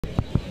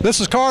This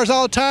is Cars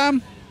All the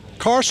Time,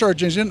 Car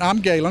Search Engine.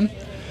 I'm Gayland,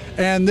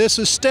 and this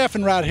is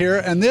Stefen right here,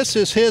 and this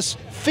is his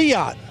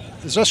Fiat.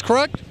 Is this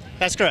correct?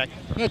 That's correct.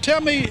 Now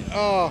tell me,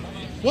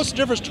 what's the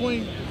difference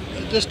between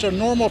just a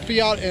normal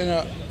Fiat and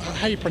a,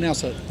 how do you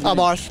pronounce that?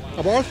 Abarth.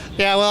 Abarth?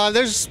 Yeah, well,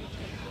 there's,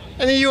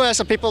 in the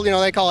U.S., people,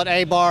 they call it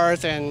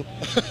Abarth and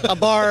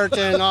Abarth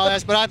and all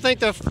that, but I think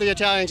the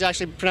Italians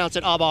actually pronounce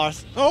it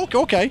Abarth. Oh,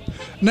 okay.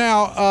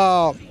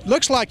 Now,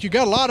 looks like you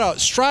got a lot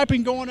of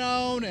striping going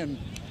on, and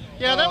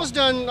yeah, that was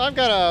done.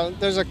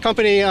 There's a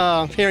company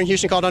here in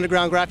Houston called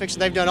Underground Graphics,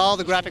 and they've done all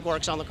the graphic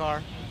works on the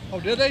car. Oh,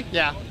 did they?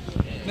 Yeah.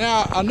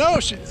 Now, I know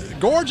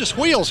gorgeous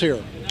wheels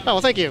here. Oh,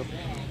 well, thank you.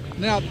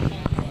 Now,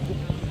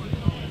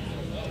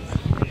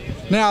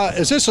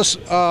 is this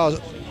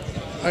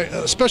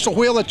a special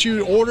wheel that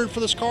you ordered for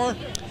this car?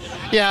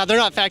 Yeah, they're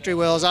not factory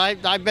wheels. I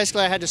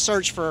basically had to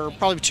search for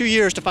probably 2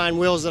 years to find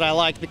wheels that I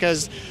liked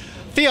because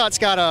Fiat's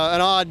got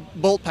an odd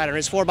bolt pattern.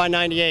 It's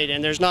 4x98,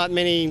 and there's not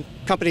many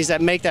companies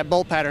that make that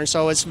bolt pattern,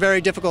 so it's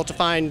very difficult to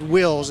find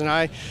wheels. And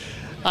I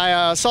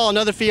saw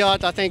another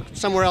Fiat, I think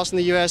somewhere else in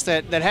the U.S.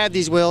 that had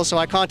these wheels, so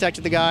I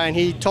contacted the guy, and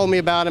he told me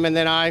about them, and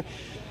then I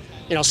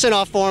sent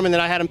off for him, and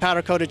then I had them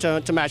powder coated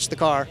to match the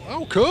car.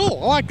 Oh, cool.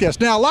 I like this.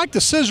 Now, I like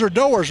the scissor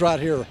doors right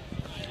here.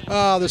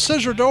 The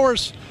scissor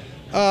doors,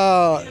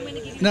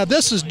 now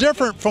this is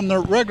different from the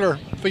regular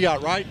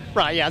Fiat, right?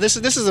 Right, yeah. This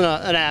is an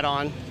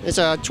add-on. It's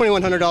a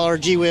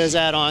 $2,100 G-Wiz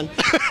add-on.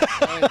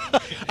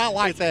 I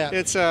like that.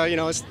 It's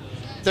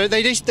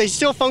they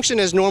still function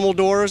as normal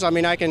doors. I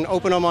mean, I can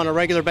open them on a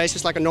regular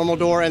basis like a normal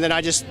door, and then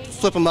I just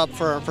flip them up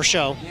for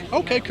show.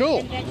 Okay,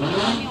 cool.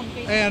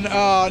 And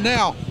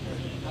now,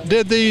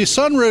 did the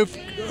sunroof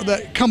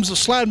that comes with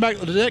sliding back,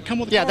 did that come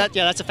with the car?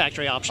 That's a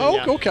factory option. Oh,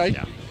 yeah. okay.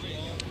 Yeah.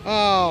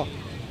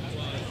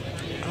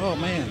 Oh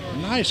man,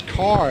 nice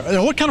car.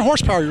 What kind of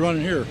horsepower are you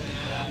running here?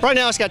 Right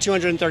now it's got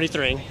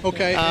 233.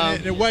 Okay,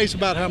 and it weighs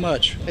about how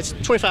much? It's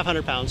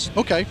 2,500 pounds.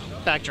 Okay.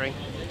 Factory.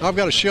 I've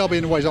got a Shelby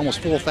and it weighs almost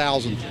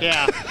 4,000.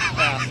 Yeah.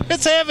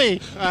 It's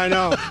heavy. I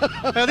know.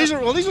 These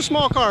are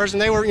small cars,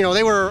 and they were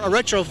a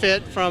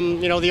retrofit from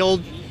the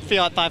old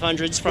Fiat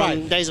 500s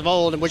from days of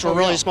old, which were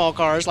really small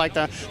cars like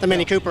the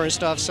Mini Cooper and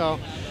stuff. So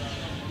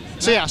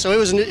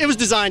it was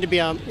designed to be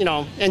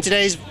in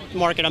today's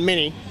market a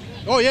Mini.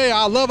 Oh yeah,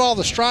 I love all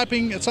the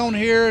striping that's on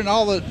here and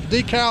all the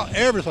decal,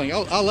 everything.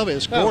 Oh, I love it.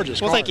 It's gorgeous.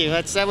 Well, thank you.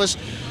 That was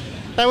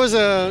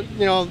the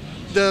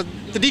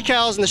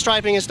decals and the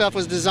striping and stuff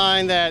was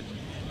designed that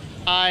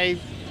kind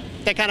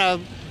of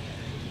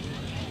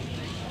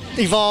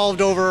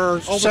evolved over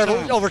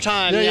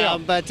time. Yeah.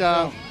 But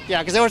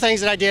because there were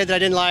things that I did that I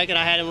didn't like, and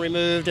I had them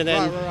removed and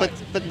then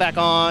put back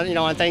on,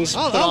 and things.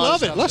 I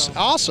love it. Looks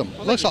awesome.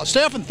 Looks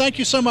awesome. Stefen, thank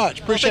you so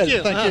much. Appreciate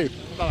it. Thank you.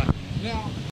 Bye. Now,